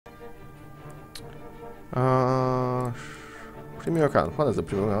Uh, Premium account. What is the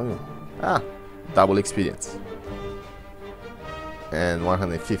premium account? Ah, double experience. And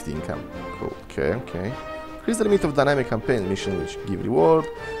 150 income. Cool. Okay, okay. Increase the limit of dynamic campaign missions which give reward.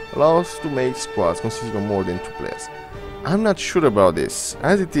 Allows to make squads consisting of more than 2 players. I'm not sure about this.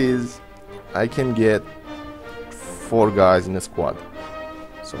 As it is, I can get 4 guys in a squad.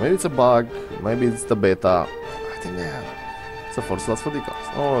 So maybe it's a bug, maybe it's the beta. I think it's a 4 slots for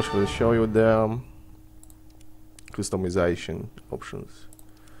decals. Oh, should I show you the customization options?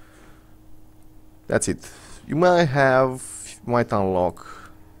 That's it. You might unlock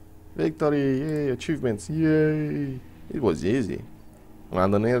victory, yay, achievements, yay. It was easy.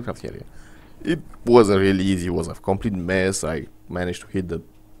 On an aircraft area. It wasn't really easy, it was a complete mess. I managed to hit the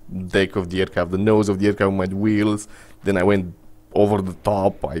deck of the aircraft, the nose of the aircraft with my wheels. Then I went over the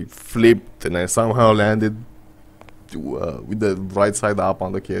top, I flipped, and I somehow landed with the right side up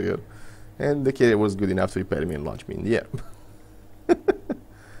on the carrier. And the carrier was good enough to repair me and launch me in the air.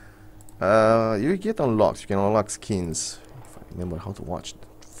 You get unlocks, you can unlock skins. If I remember how to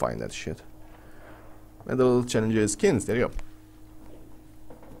find that shit. Medal challenges, skins, there you go.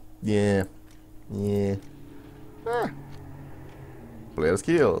 Yeah. Player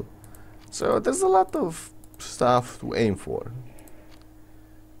skill. So there's a lot of stuff to aim for.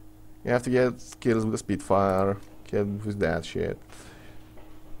 You have to get skills with the Spitfire, get with that shit.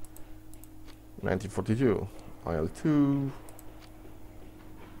 1942, IL-2.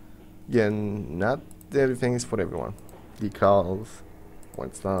 Again, not everything is for everyone. Decals,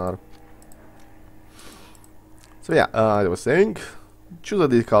 1 star. So yeah, I was saying, choose a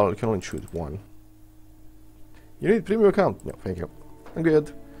decal, you can only choose one. You need premium account? No, thank you. I'm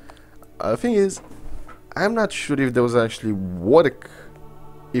good. The thing is, I'm not sure if those actually work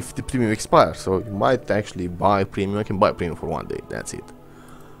if the premium expires, so you might actually buy premium. I can buy premium for 1 day, that's it.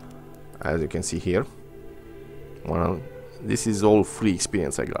 As you can see here, well, this is all free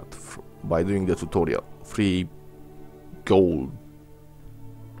experience I got by doing the tutorial. Free golden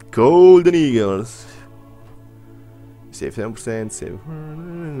eagles. Save 7%, save.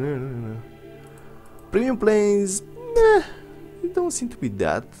 Premium planes, nah, they don't seem to be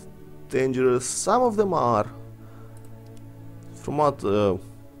that dangerous. Some of them are. From what some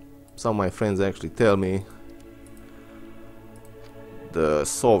of my friends actually tell me, the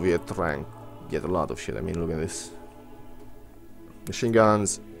Soviet rank get a lot of shit. I mean, look at this. Machine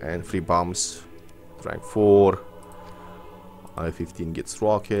guns and 3 bombs, rank 4. I-15 gets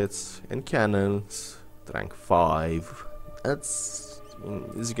rockets and cannons, rank 5. That's,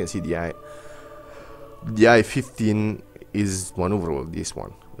 as you can see, the I-15 is maneuverable. This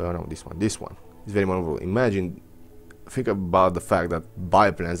one, no, this one is very maneuverable. Imagine, think about the fact that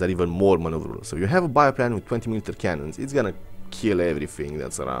biplanes are even more maneuverable. So you have a biplane with 20mm cannons, it's gonna kill everything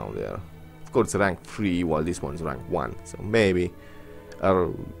that's around there. Of course, rank 3, while this one's rank 1, so maybe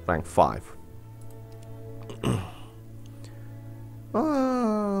rank 5.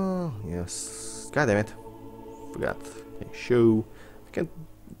 Yes. God damn it. Forgot. Okay, show. Can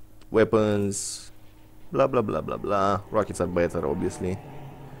weapons. Blah blah blah blah blah. Rockets are better, obviously.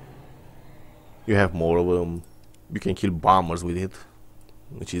 You have more of them. You can kill bombers with it,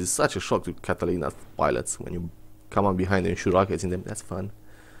 which is such a shock to Catalina pilots when you come up behind them and shoot rockets in them. That's fun.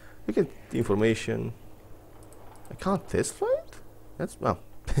 You get information. I can't test flight? That's, well,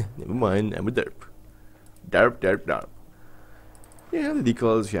 never mind, I'm a derp. Derp. You have the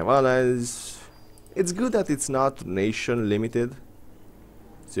decals, you have allies. It's good that it's not nation limited,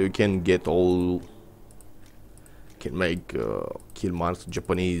 so you can get all, can make kill marks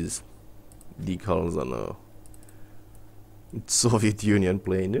Japanese decals on a Soviet Union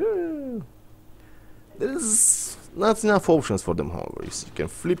plane. There's not enough options for them, however. You can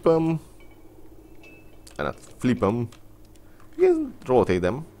flip them, not flip them. You can rotate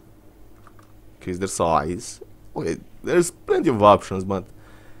them, increase their size. Okay, there's plenty of options, but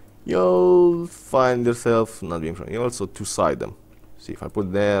you'll find yourself not being friendly. You also two-side them. See, if I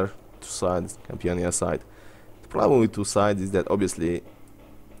put there, 2 sides, can be on the other side. The problem with 2 sides is that obviously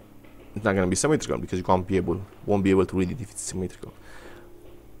it's not gonna be symmetrical because you won't be able to read it if it's symmetrical.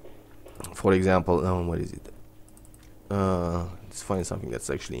 For example, what is it? Let's find something that's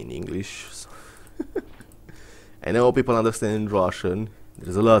actually in English. So I know people understand Russian.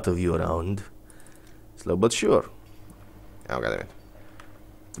 There's a lot of you around. Slow but sure. Oh, goddammit.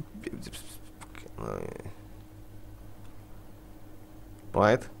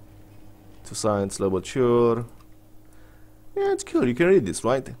 Right? 2 sides, slow but sure. Yeah, it's cool. You can read this,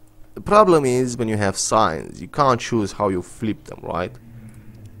 right? The problem is when you have signs, you can't choose how you flip them, right?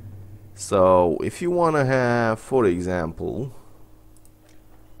 So if you want to have, for example,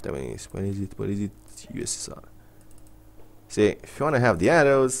 Where is it? Where is it? USSR. See, if you want to have the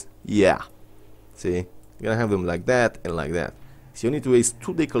arrows, yeah. See, you're gonna have them like that and like that. So you need to waste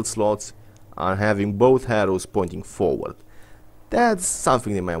 2 decal slots on having both arrows pointing forward. That's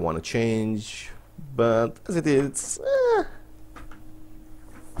something they might want to change, but as it is,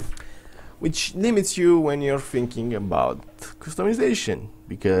 which limits you when you're thinking about customization.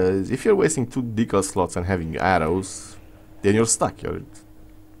 Because if you're wasting 2 decal slots on having arrows, then you're stuck. You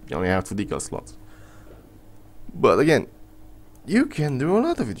only have 2 decal slots. But again, you can do a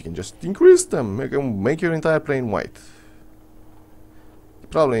lot of it. You can just increase them, make your entire plane white. The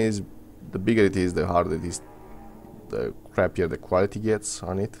problem is, the bigger it is, the harder it is, the crappier the quality gets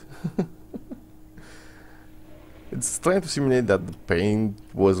on it. It's trying to simulate that the paint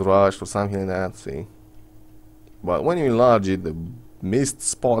was rushed or something like that, see. But when you enlarge it, the missed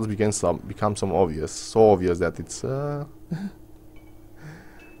spots become some obvious, so obvious that it's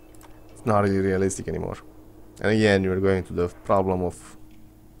it's not really realistic anymore. And again, you're going to the problem of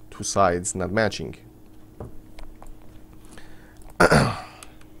 2 sides not matching.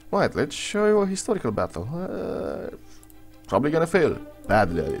 Right, let's show you a historical battle. Probably gonna fail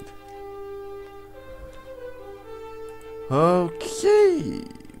badly at it. Okay.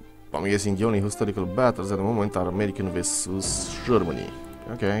 I'm guessing the only historical battles at the moment are American versus Germany.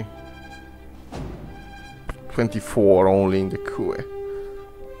 Okay. 24 only in the coup.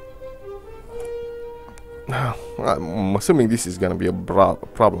 I'm assuming this is gonna be a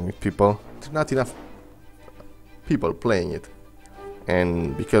problem with people. There's not enough people playing it.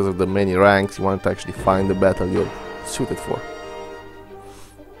 And because of the many ranks, you want to actually find the battle you're suited for.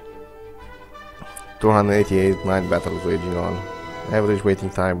 288, 9 battles waging on. Average waiting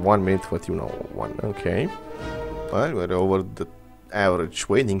time 1 minute, but you know, 1. Okay. Well, we're over the average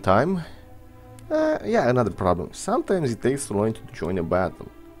waiting time. Yeah, another problem. Sometimes it takes too long to join a battle.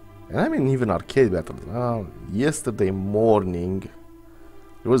 And I mean even arcade battles. Yesterday morning,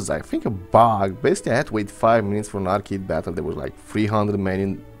 there was, I think, a bug. Basically, I had to wait 5 minutes for an arcade battle. There was like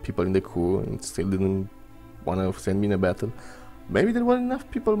 300 people in the queue and still didn't want to send me in a battle. Maybe there weren't enough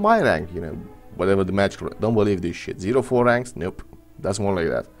people my rank, you know, whatever the match. Don't believe this shit. 0-4 ranks? Nope. That's more like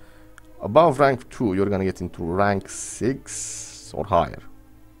that. Above rank 2, you're gonna get into rank 6 or higher.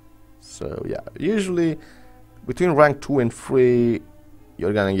 So, yeah, usually between rank 2 and 3,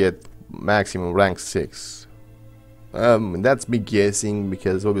 you're gonna get maximum rank 6. And that's me guessing,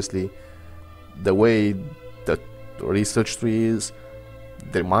 because obviously the way the research tree is,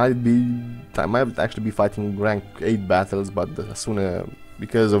 I might actually be fighting rank 8 battles, but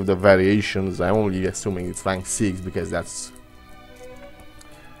because of the variations, I'm only assuming it's rank 6, because that's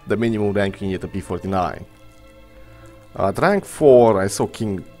the minimum rank you can get a P49. At rank 4, I saw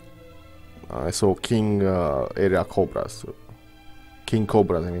King area Cobras. King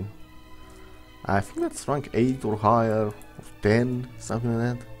Cobras, I mean. I think that's rank 8 or higher, or 10, something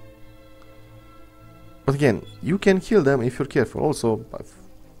like that. But again, you can kill them if you're careful. Also, I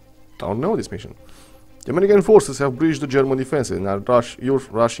don't know this mission. The American forces have breached the German defenses and are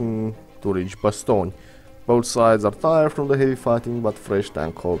rushing to reach Bastogne. Both sides are tired from the heavy fighting, but fresh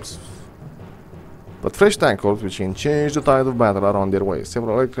tank corps, which can change the tide of battle, are on their way.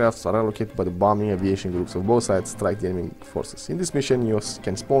 Several aircrafts are allocated by the bombing aviation groups of both sides to strike the enemy forces. In this mission, you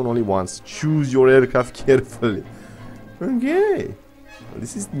can spawn only once. Choose your aircraft carefully. Okay,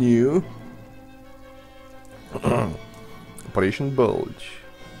 this is new. Operation Bulge.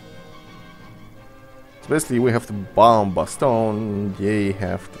 So basically, we have to bomb Bastogne. They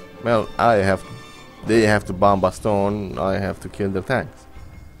have to. Well, they have to bomb Bastogne. I have to kill their tanks.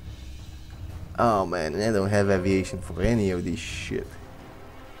 Oh man, I don't have aviation for any of this shit.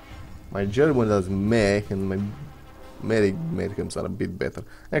 My German does mech, and my Americans are a bit better.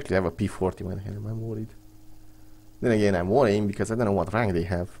 Actually, I have a P40. Why the hell am I worried? Then again, I'm worrying because I don't know what rank they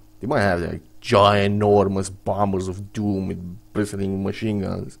have. They might have like giant, enormous bombers of doom with bristling machine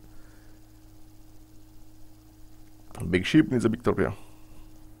guns. A big ship needs a big torpedo.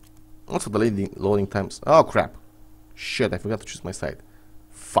 Also, the loading times. Oh crap! Shit, I forgot to choose my side.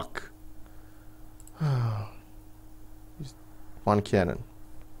 Fuck. Just one cannon.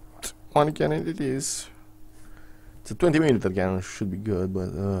 One cannon it is. It's a 20mm cannon, should be good, but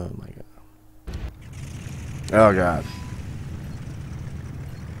oh my god. Oh god.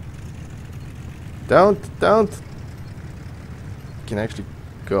 Don't. You can actually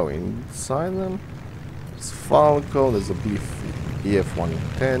go inside them. It's Falco, there's a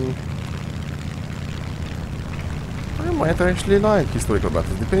BF-110. I might actually like historical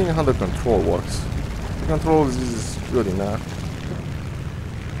battles, depending on how the control works. The control is good enough.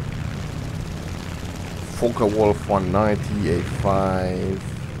 Focke-Wulf 190, A5.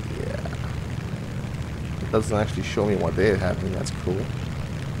 doesn't actually show me what they're having. That's cool.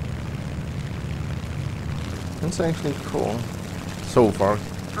 That's actually cool. So far.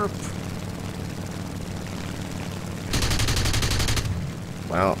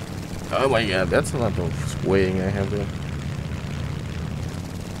 Well, oh my god, that's a lot of swaying I have there.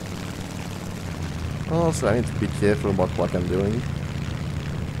 Also, I need to be careful about what I'm doing,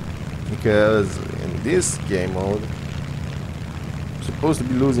 because in this game mode, I'm supposed to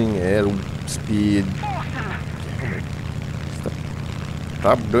be losing air speed.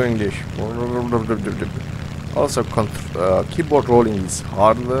 Stop doing this. Also, keyboard rolling is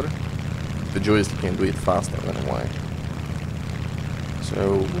harder. The joystick can do it faster than why.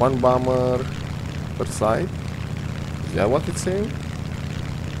 So, one bomber per side. Is that what it's saying?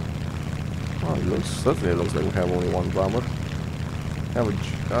 Oh, it certainly looks like we have only one bomber.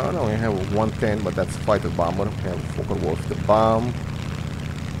 Average. Oh no, we have 110, but that's fighter bomber. We have Fokker Wolf the bomb.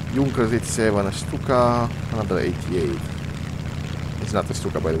 Junkers 87, a Stuka, another 88. It's not a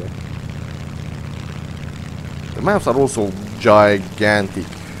Stuka, by the way. The maps are also gigantic.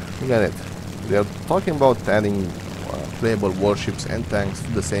 Look at it. They are talking about adding playable warships and tanks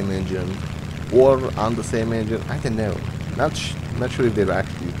to the same engine, or on the same engine. I don't know. Not sure if they're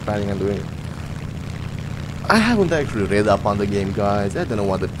actually planning on doing it. I haven't actually read up on the game, guys. I don't know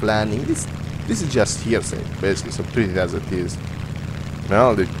what they're planning. This is just hearsay, basically. So treat it as it is.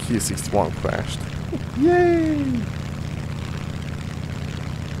 Now the Key 61 crashed. Yay!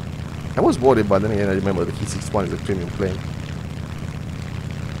 I was worried, but then again I remember the Key 61 is a premium plane.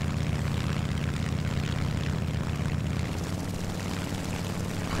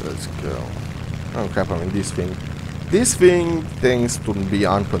 Let's go. Oh crap, I mean this thing. This thing tends to be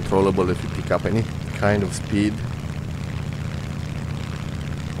uncontrollable if you pick up any kind of speed.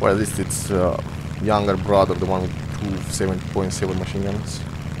 Or at least its younger brother, the one with two 7.7 machine guns.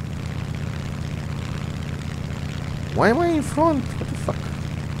 Why am I in front? What the fuck?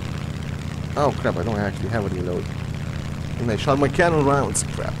 Oh crap, I don't actually have a reload. And I shot my cannon rounds,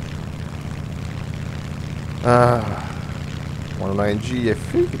 crap. 109G, I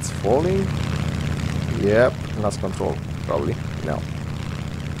think it's falling. Yep, lost control, probably. No.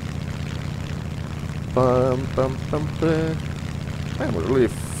 I'm really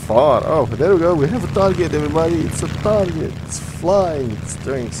far. Oh, there we go. We have a target, everybody. It's a target. It's flying. It's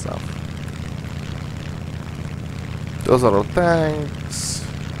doing stuff. Those are our tanks.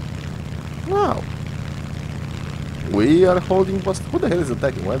 Wow. We are holding post. Who the hell is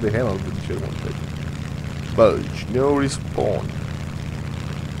attacking? Why the hell are the German attacking? Bulge. No respawn.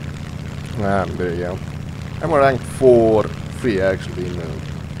 There you go. I'm a rank 4-3 actually in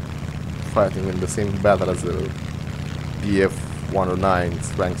fighting in the same battle as the BF 109.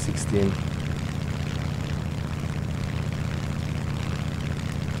 It's rank 16.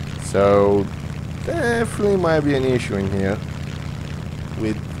 So definitely might be an issue in here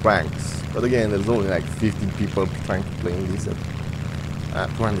with ranks. But again, there's only like 15 people trying to play in this.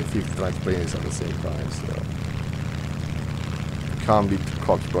 250 trying to play this at the same time, so can't be too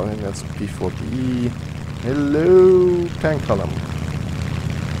cocky, but I think that's P40E. Hello, tank column.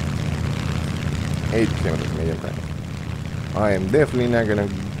 8 kilometers medium tank. I am definitely not gonna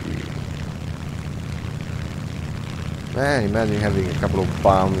be... Man, imagine having a couple of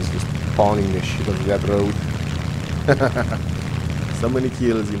bombs just pounding the shit on that road. So many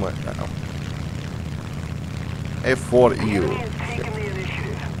kills you might... F4EU.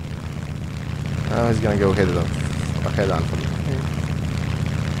 Oh, he's gonna go head on for me.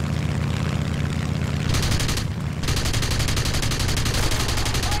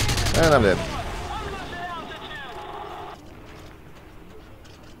 And I'm dead.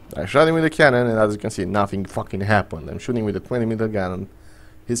 I shot him with a cannon, and as you can see, nothing fucking happened. I'm shooting with a 20-meter gun, and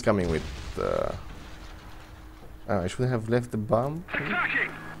he's coming with... Oh, I should have left the bomb.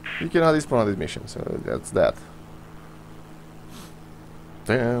 You cannot respawn on this mission, so that's that.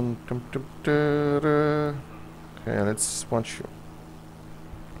 Okay, let's watch you.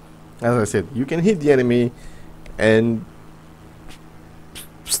 As I said, you can hit the enemy and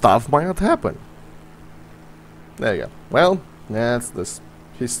stuff might not happen. There you go. Well, that's this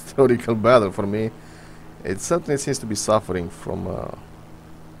historical battle for me. It certainly seems to be suffering from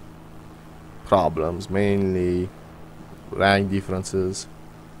problems, mainly rank differences.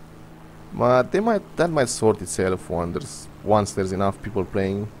 But that might sort itself once there's enough people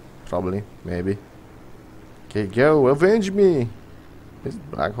playing, probably, maybe. Okay, go, avenge me! This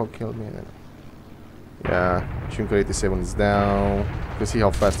Black Hawk killed me. Yeah, Junker 87 is down. You can see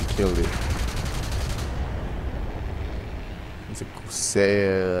how fast he killed it. It's a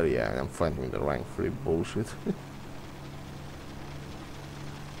Corsair. Yeah, I'm fighting with the rank 3 bullshit.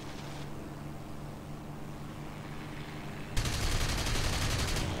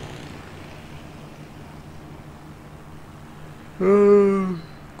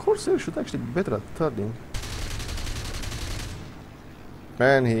 Corsair should actually be better at turning.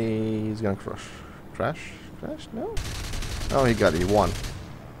 And he's gonna crash. Crash? Crash? No? Oh, he got it. He won.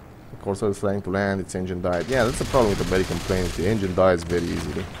 The Corsair is trying to land, its engine died. Yeah, that's the problem with the American planes. The engine dies very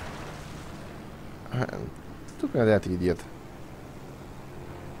easily. Look at that idiot.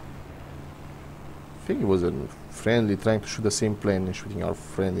 I think he was a friendly trying to shoot the same plane and shooting our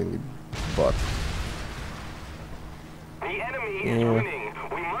friend in the butt. The enemy is winning.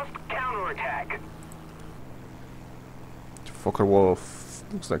 We must counterattack. Fokker Wolf.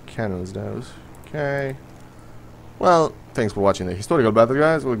 Looks like cannons, those. Okay. Well, thanks for watching the historical battle,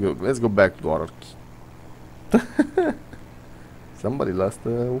 guys. Let's go back to our... Somebody lost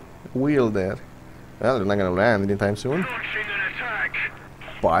the wheel there. Well, they're not gonna land anytime soon.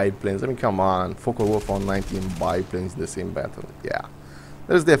 Biplanes. I mean, come on. Fokker Wolf on 19 biplanes in the same battle. Yeah.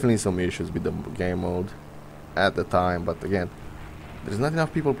 There's definitely some issues with the game mode at the time, but again, there's not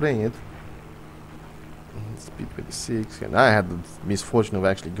enough people playing it. Speed 26, and I had the misfortune of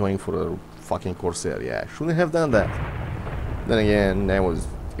actually going for a fucking Corsair. Yeah, I shouldn't have done that. Then again, that was...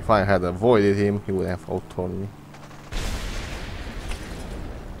 If I had avoided him, he would have out-torn me.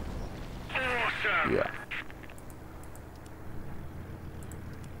 Yeah.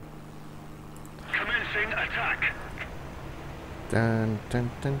 Commencing attack. Dun dun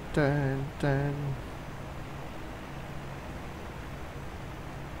dun dun dun.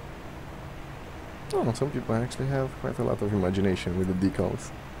 Oh, some people actually have quite a lot of imagination with the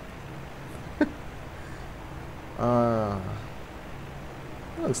decals.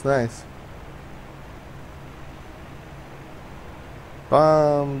 That's nice.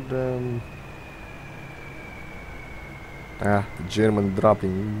 Bombed. The German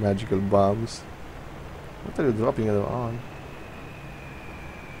dropping magical bombs. What are you dropping it on?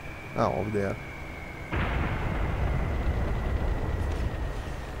 Oh, over there.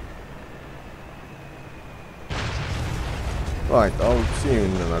 Right, I'll see you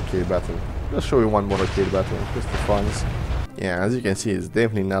in an arcade battle. Let's show you one more arcade battle, just for fun. Yeah, as you can see, it's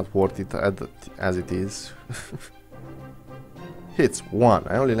definitely not worth it as it is. Hits, one.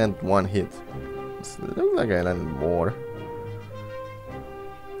 I only landed one hit. It looks like I landed more.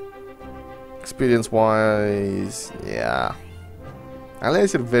 Experience-wise, yeah.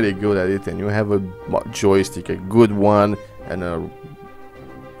 Unless you're very good at it and you have a joystick, a good one, and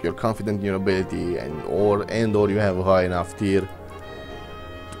you're confident in your ability, or you have a high enough tier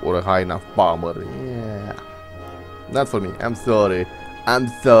or a high enough bomber. Yeah, not for me. I'm sorry. I'm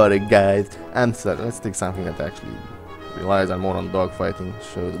sorry, guys. I'm sorry. Let's take something that actually relies on more on dogfighting.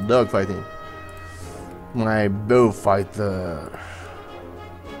 So the dogfighting, my bowfighter.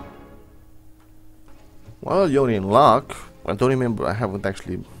 Well, you're in luck. I don't remember. I haven't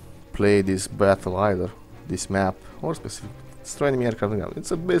actually played this battle either. This map or specific. Destroy enemy aircraft.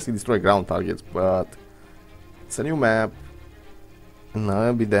 It's basically destroy ground targets, but it's a new map. And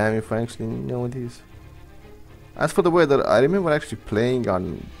I'll be damned if I actually know what it is. As for the weather, I remember actually playing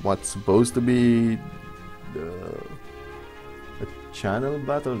on what's supposed to be a channel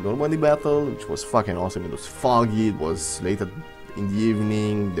battle, Normandy battle, which was fucking awesome. It was foggy, it was late in the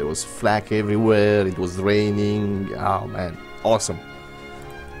evening, there was flak everywhere, it was raining. Oh man, awesome.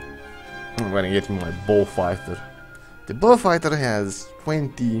 I'm gonna get my bullfighter. The bullfighter has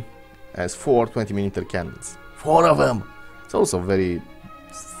 4 20mm cannons. 4 of them! It's also very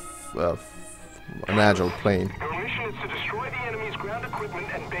an agile plane. Your mission is to destroy the enemy's ground equipment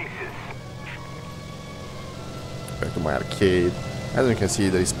and bases. Back to my arcade. As you can see,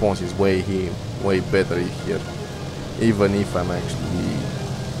 the response is way better here. Even if I'm actually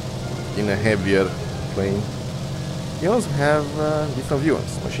in a heavier plane. You also have different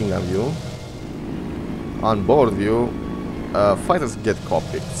views. Machine gun view. On board view, fighters get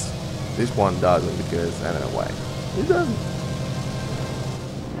cockpits. This one doesn't because I don't know why. It doesn't.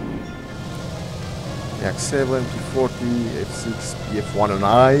 X7, P40, F6,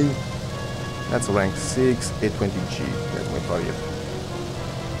 PF109. That's a rank 6, A20G. That's my target.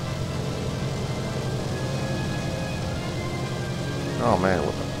 Oh man,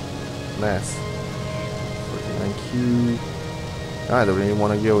 what a mess. 49Q. I don't really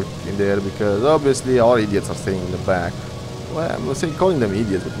want to go in there because obviously all idiots are staying in the back. Well, I'm not saying calling them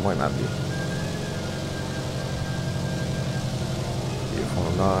idiots, but it might not be.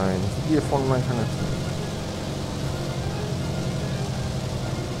 DF109. DF109 kind of.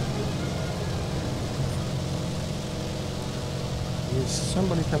 Is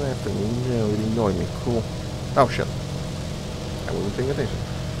somebody coming after me? No, it ignored me. Cool. Oh shit. I wasn't paying attention.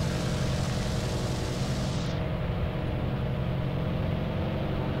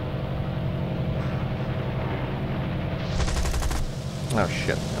 Oh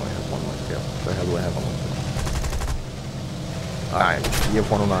shit, now I have one more kill. What the hell do I have on one kill? Alright,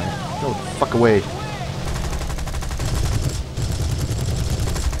 EF-109. Go the fuck away.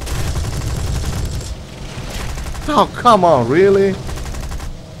 Oh, come on, really?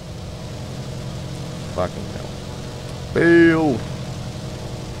 Fucking hell. Fail!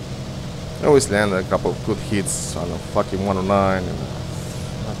 I always land a couple of good hits on a fucking 109 and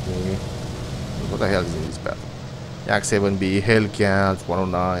nothing. What the hell is in this battle? Yak 7B, Hellcat,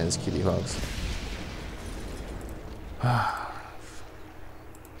 109s, Kitty Hogs.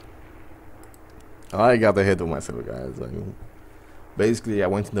 I got ahead of myself, guys. I mean, basically, I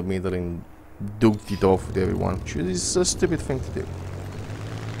went in the middle and duked it off with everyone, which is a stupid thing to do.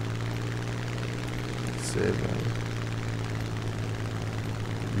 7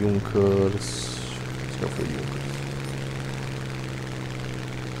 Junkers. Let's go for Junkers.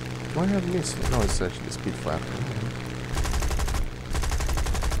 Why have I missed? No, it's actually Spitfire.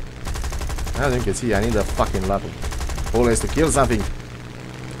 As you can see, I need a fucking lot of bullets to kill something.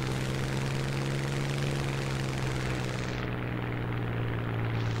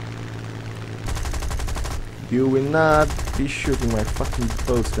 You will not be shooting my fucking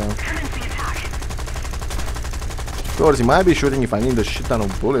boats down. Of course, he might be shooting if I need a shit ton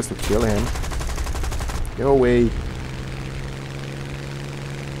of bullets to kill him. Go away.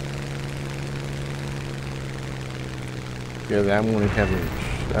 Yeah, I'm only having.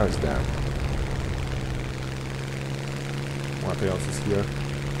 That was down. What else is here?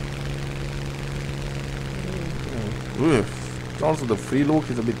 Oof. Also, the free look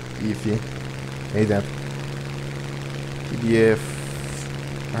is a bit iffy. Hey, that. PDF.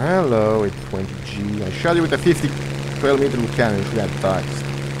 Hello, 820G. I shot you with a 12-meter cannon. You should have died.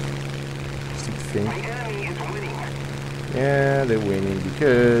 Stupid thing. Yeah, they're winning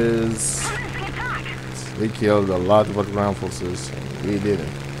because they killed a lot of our ground forces and we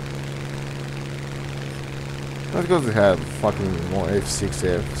didn't. Not because they have fucking more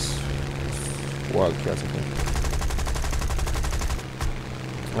F6Fs. Wildcats, I think.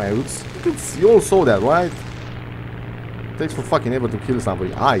 Right, you all saw that, right? It takes for fucking ever to kill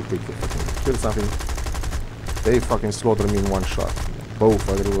somebody. I take for fucking kill something. They fucking slaughter me in one shot. Both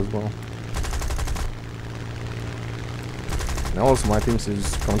I do as well. And also my team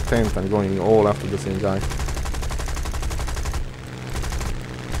is content and going all after the same guy.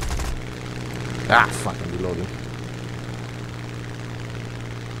 Ah, fucking reloading.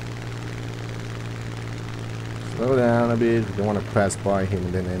 Slow down a bit. I don't want to pass by him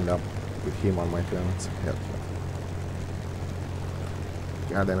and then end up with him on my turns. Yep.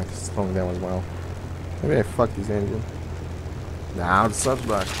 God damn it, it's slowing down as well. Maybe I fucked his engine. Now it's such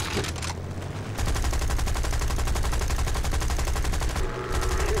back.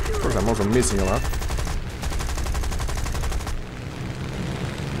 Of course, I'm also missing a lot.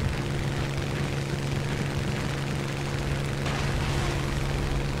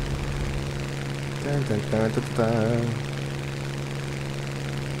 Dun, dun, dun, dun, dun.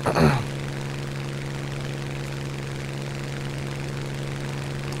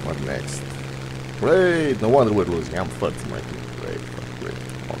 What next? Great! No wonder we're losing. I'm first in my team. Great, great,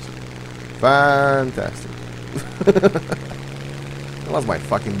 awesome, fantastic. I lost my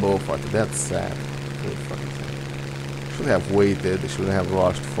fucking bullfighter. That's sad. Really fucking sad. Should have waited. They shouldn't have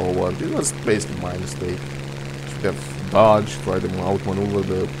rushed forward. It was basically my mistake. Should have dodged, tried to outmaneuver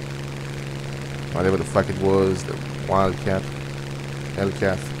the whatever the fuck it was, the Wildcat,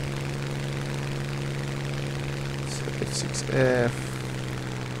 Hellcat. F6F.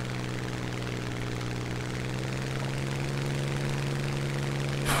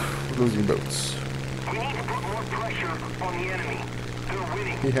 Losing boats. We need to put more pressure on the enemy. They're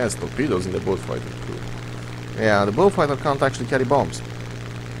winning. He has torpedoes in the boat fighter crew. Yeah, the boat fighter can't actually carry bombs.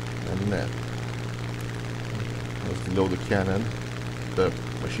 And then let's load the cannon, the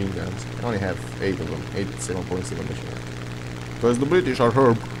machine guns. I only have 8 of them, 87.7 machine guns. Because the British are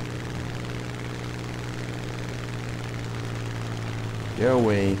herb. Get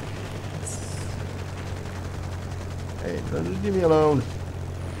away. Hey, just leave me alone.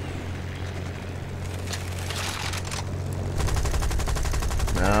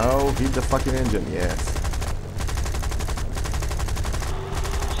 Now, hit the fucking engine, yes.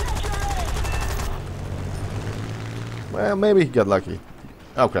 Well, maybe he got lucky.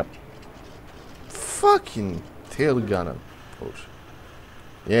 Oh crap. Fucking tail gunner. Oh,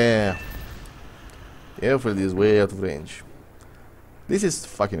 yeah. Airfield is way out of range. This is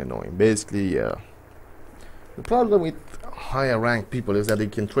fucking annoying. Basically, the problem with higher ranked people is that they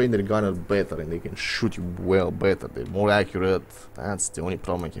can train their gunner better and they can shoot you well better. They're more accurate. That's the only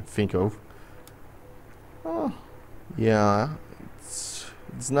problem I can think of. Oh, yeah. It's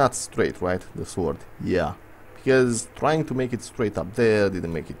It's not straight, right? The sword. Yeah. Because trying to make it straight up there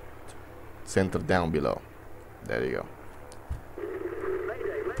didn't make it centered down below. There you go.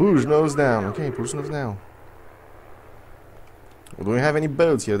 Push nose down. Okay, push nose down. Well, do we have any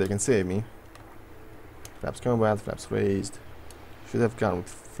boats here that can save me? Flaps combat, flaps raised. Should have gone with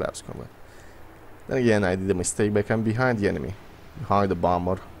flaps combat. Then again, I did a mistake by coming behind the enemy. Behind the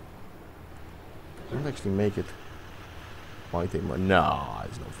bomber. I don't actually make it. Might take more. No,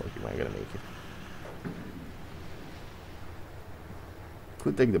 there's no fucking way I'm gonna make it.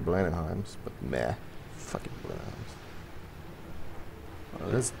 Could take the Blenheims, but meh. Fucking Blenheims.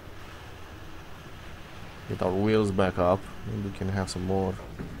 Let's get our wheels back up. Maybe we can have some more.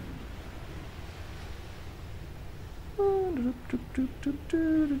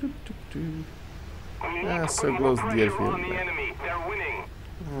 Ah, so close to the airfield.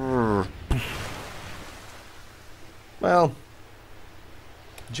 Well,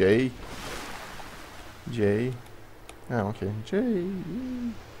 J. Oh, okay, J.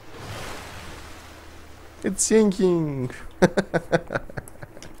 It's sinking.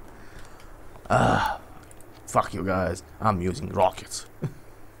 Fuck you guys. I'm using rockets.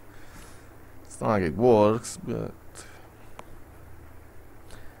 It's not like it works, but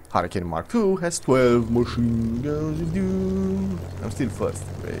Hurricane Mark II has 12 machine guns. I'm still first.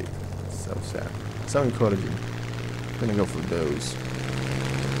 Great. So sad. So encouraging. I'm gonna go for those.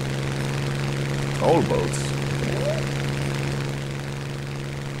 All boats.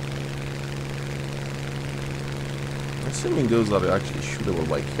 Assuming those are actually shootable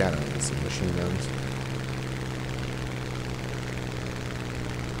by cannons and machine guns.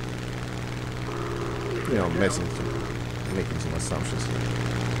 You know, making some assumptions here.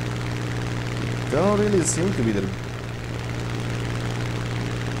 Don't really seem to be the...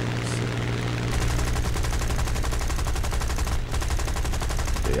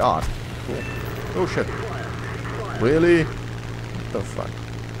 They are. Cool. Oh shit. Really? What the fuck?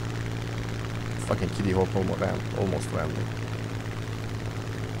 Fucking Kitty Hawk almost ran me.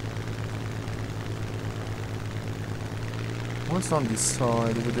 What's on this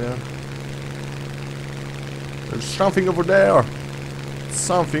side over there? There's something over there!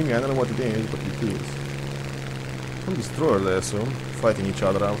 Something, I don't know what it is, but it is. Some destroyer there soon, fighting each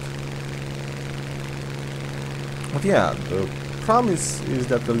other out. But yeah, the promise is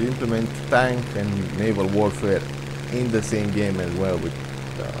that they'll implement tank and naval warfare in the same game as well with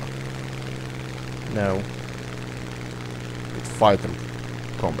fighter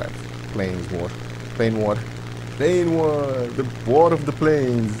combat, plane war, the war of the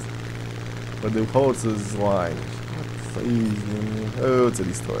planes, but the horses line. Oh, it's a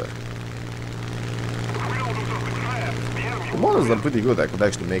destroyer. The models are pretty good. I could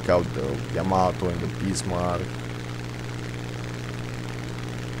actually make out the Yamato and the Bismarck.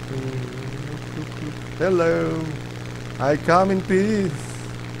 Hello, I come in peace.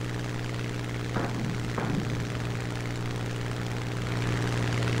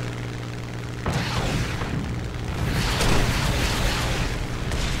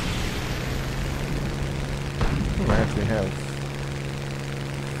 I actually have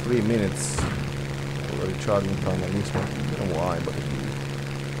 3 minutes for recharging time on this one. I don't know why, but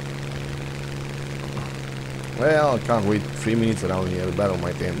well, I can't wait 3 minutes around here. The battle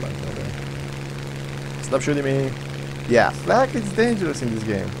might end, but okay. Stop shooting me. Yeah, flak is dangerous in this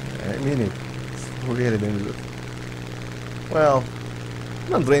game. I mean it. It's really dangerous. Well,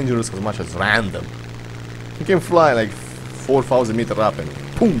 not dangerous as much as random. You can fly like 4,000 meters up and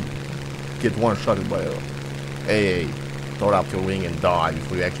boom, get one shot by a AA. Throw up your wing and die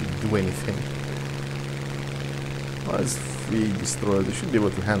before you actually do anything. Well, it's 3 destroyers. They should be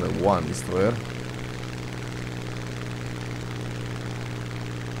able to handle 1 destroyer.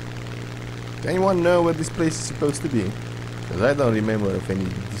 Does anyone know where this place is supposed to be? Because I don't remember of any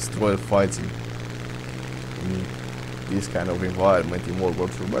destroyer fights in this kind of environment in World War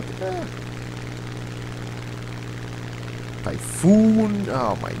II, but Typhoon!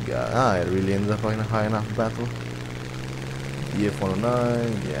 Oh my god, I really ended up in a high enough battle.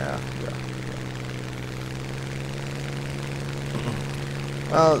 DF-109, yeah.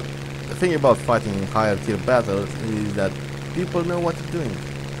 Well, the thing about fighting in higher tier battles is that people know what they're doing.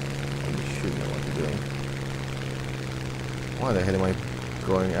 Should know what they're doing. Why the hell am I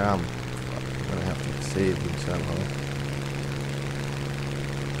going? I'm gonna have to save him somehow.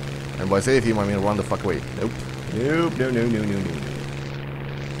 And by save him, I mean run the fuck away. Nope. Nope. No.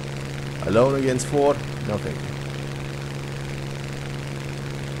 Alone against 4? No thank you.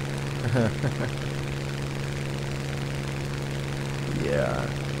 Yeah.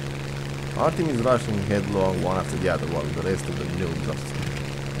 Our team is rushing headlong one after the other while the rest of them noobs are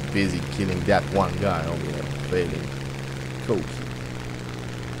busy killing that one guy over there, failing. Koki.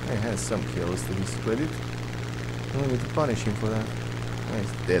 He has some kills to his credit. We need to punish him for that.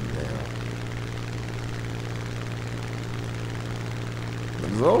 He's dead now.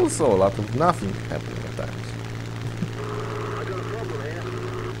 There's also a lot of nothing happening at times. I got a problem here.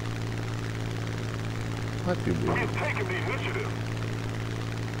 What you do? He's taking the initiative.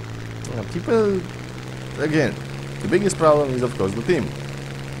 People, again, the biggest problem is of course the team.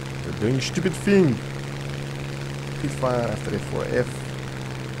 They're doing stupid thing. Hit fire after F4F,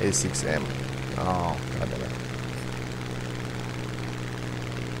 A6M. Oh, I don't know.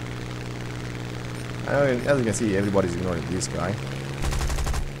 I mean, as you can see, everybody's ignoring this guy.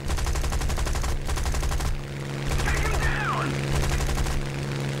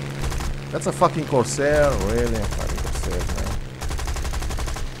 That's a fucking Corsair, really? A fucking Corsair, man.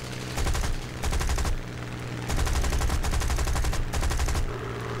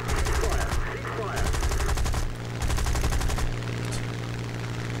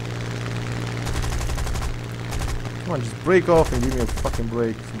 Come on, just break off and give me a fucking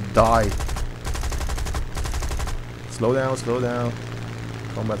break. Die. Slow down, slow down.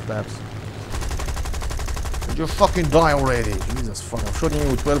 Combat flaps. Would you fucking die already? Jesus fuck, I'm shooting you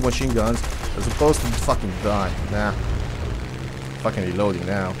with 12 machine guns. You're supposed to fucking die. Nah. Fucking reloading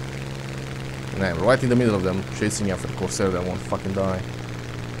now. And I'm right in the middle of them, chasing after the Corsair that won't fucking die.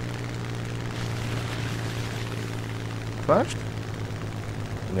 Crashed?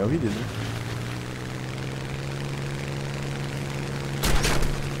 No, he didn't.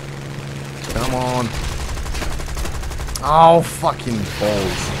 Come on. Oh, fucking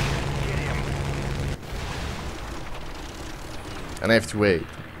balls. And I have to wait.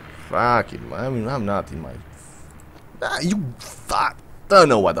 Fucking, I mean, I'm not in my... you fuck. Don't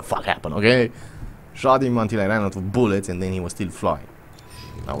know what the fuck happened, okay? Shot him until I ran out of bullets and then he was still flying.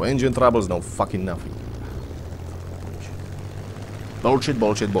 Now, engine troubles, no fucking nothing. Bullshit,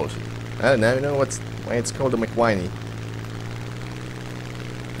 bullshit, bullshit. Now you know why it's called the McWhinny.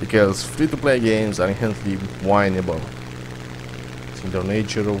 Because free-to-play games are inherently whineable. It's in their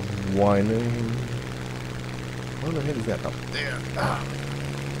nature of whining. Where the hell is that up there? Ah.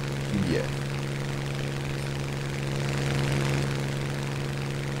 Yeah.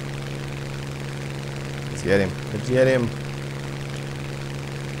 Let's get him. Let's get him.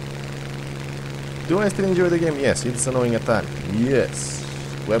 Do I still enjoy the game? Yes. It's annoying at times. Yes.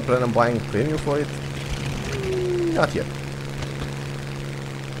 Do I plan on buying premium for it? Not yet.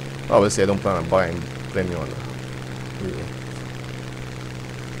 Obviously, I don't plan on buying premium on it. Yeah.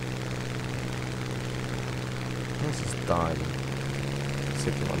 This is dying.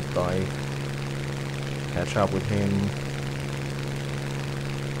 Second one dying. Catch up with him.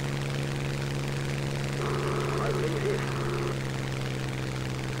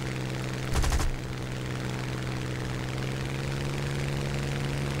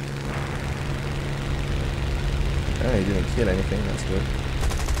 Oh, he didn't kill anything, that's good.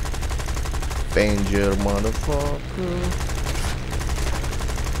 Danger, motherfucker.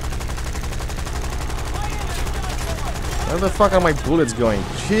 Where the fuck are my bullets going?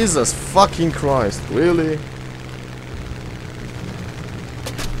 Jesus fucking Christ, really?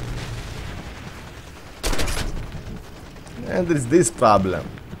 And there's this problem.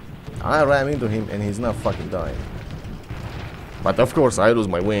 I ran into him and he's not fucking dying. But of course I lose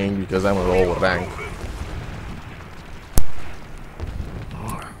my wing because I'm a lower rank.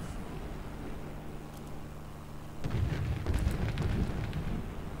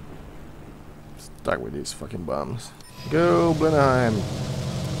 Stuck with these fucking bombs. Go, Blenheim!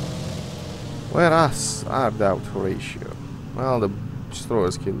 Where art thou, Horatio? Well, the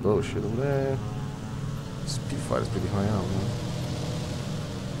destroyers killed those shit over there. Spitfire is pretty high out, man.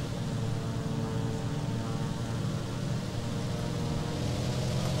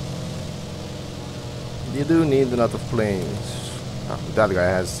 You do need a lot of planes. That guy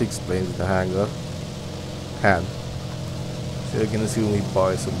has 6 planes in the hangar. So you can assume he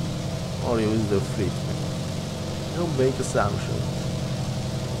buys some or use the fleet. Don't make assumptions.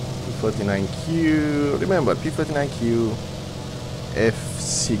 P39Q. Remember, P39Q,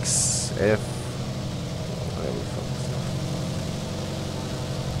 F6F.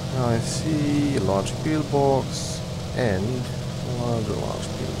 Now I see a large pillbox and another large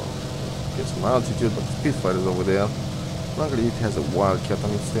pillbox. Get some altitude, but the Spitfire is over there. Luckily, it has a Wildcat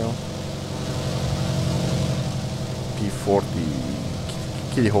on its tail.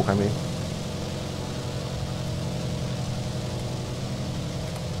 P40 Kitty Hawk, I mean.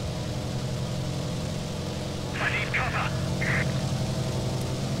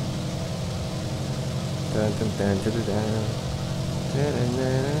 Dun, dun, dun, dun, dun, dun.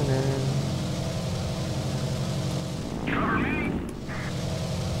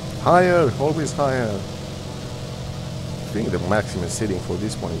 Higher, always higher. I think the maximum setting for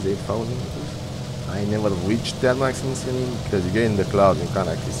this one is 8,000 meters. I never reached that maximum setting because you get in the cloud and you can't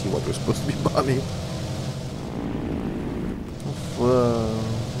actually see what you're supposed to be bombing.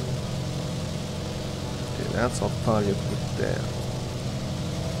 Okay, that's our target right there.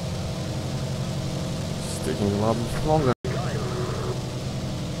 It's taking a lot longer.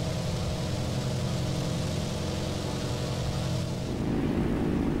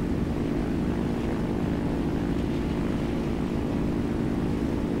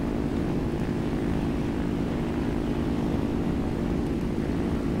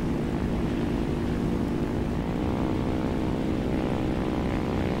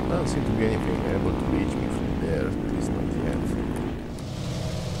 Doesn't seem to be anything able to reach me from there, at least not yet.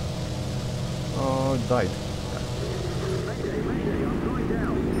 Oh, it died. Mayday, I'm going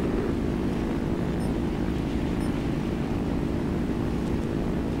down.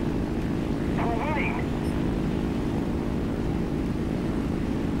 We're winning.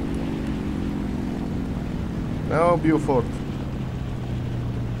 No, Beaufort.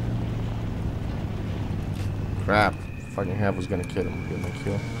 Crap. Fucking half was gonna kill him. Get my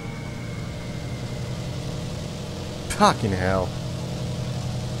kill. Fucking hell.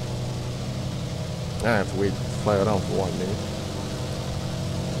 I have to wait to fly around for 1 minute.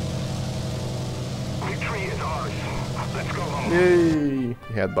 Victory is ours. Let's go home. Yay!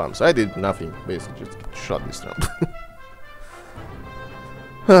 He had bombs. I did nothing. Basically just shot this round.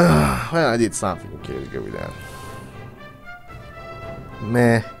 Well, I did something. Okay, let's go with that.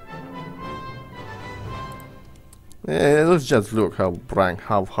 Meh. Let's just look how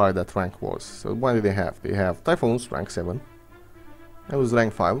high that rank was. So what do they have? They have Typhoons, rank 7. That was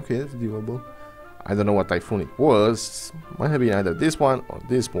rank 5, okay, that's doable. I don't know what Typhoon it was. Might have been either this one or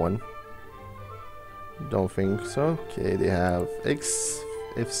this one. Don't think so. Okay, they have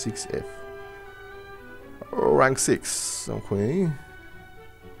F6F. Oh, rank 6, okay.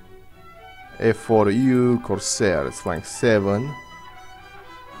 F4U Corsair, it's rank 7.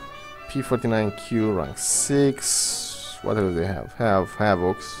 P49Q rank 6. What else do they have? Have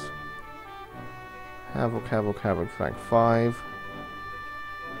Havocs. Havoc rank 5.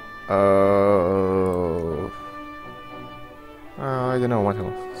 I don't know what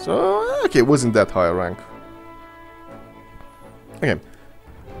else. So okay, it wasn't that high a rank. Okay.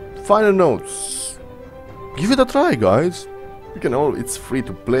 Final notes. Give it a try, guys. You can it's free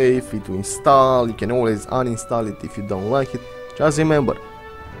to play, free to install. You can always uninstall it if you don't like it. Just remember,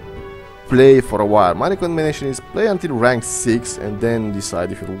 play for a while. My recommendation is play until rank 6 and then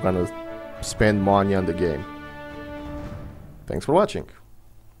decide if you're gonna spend money on the game. Thanks for watching.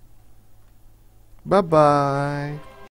 Bye bye.